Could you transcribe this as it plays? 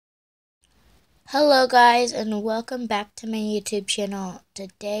Hello guys, and welcome back to my YouTube channel.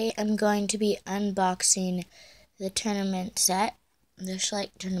 Today I'm going to be unboxing the tournament set, the Schleich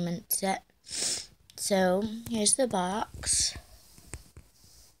tournament set. So here's the box.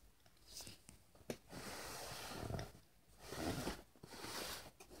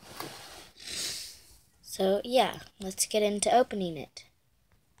 So yeah, let's get into opening it.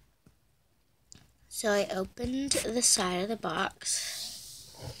 So I opened the side of the box,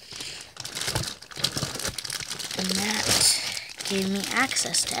 and that gave me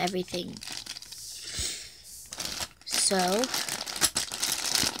access to everything. So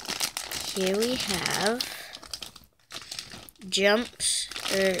here we have jumps,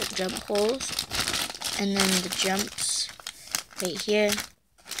 or jump holes, and then the jumps right here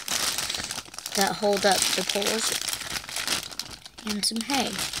that hold up the poles, and some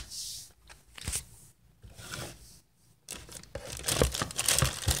hay.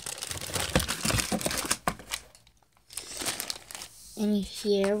 And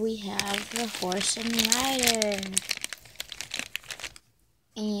here we have the horse and rider,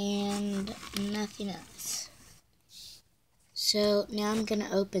 and nothing else. So now I'm gonna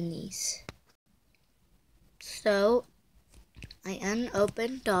open these. So I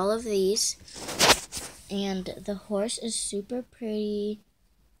unopened all of these, and the horse is super pretty,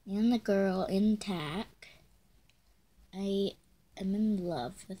 and the girl intact. I am in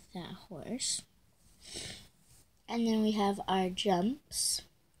love with that horse. And then we have our jumps.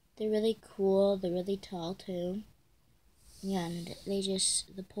 They're really cool. They're really tall too. Yeah, and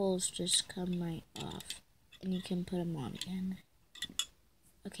the poles just come right off, and you can put them on again.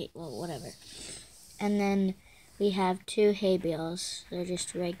 Okay, well, whatever. And then we have two hay bales. They're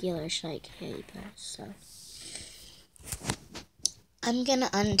just regular Schleich hay bales. So I'm gonna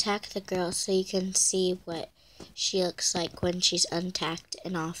untack the girl so you can see what she looks like when she's untacked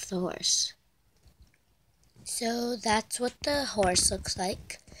and off the horse. So that's what the horse looks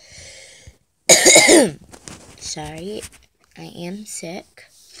like. Sorry, I am sick.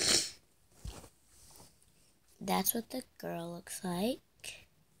 That's what the girl looks like.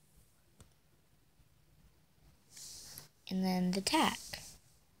 And then the tack.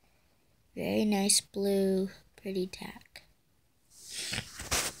 Very nice blue, pretty tack.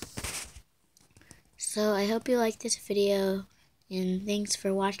 So I hope you like this video, and thanks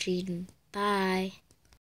for watching. Bye.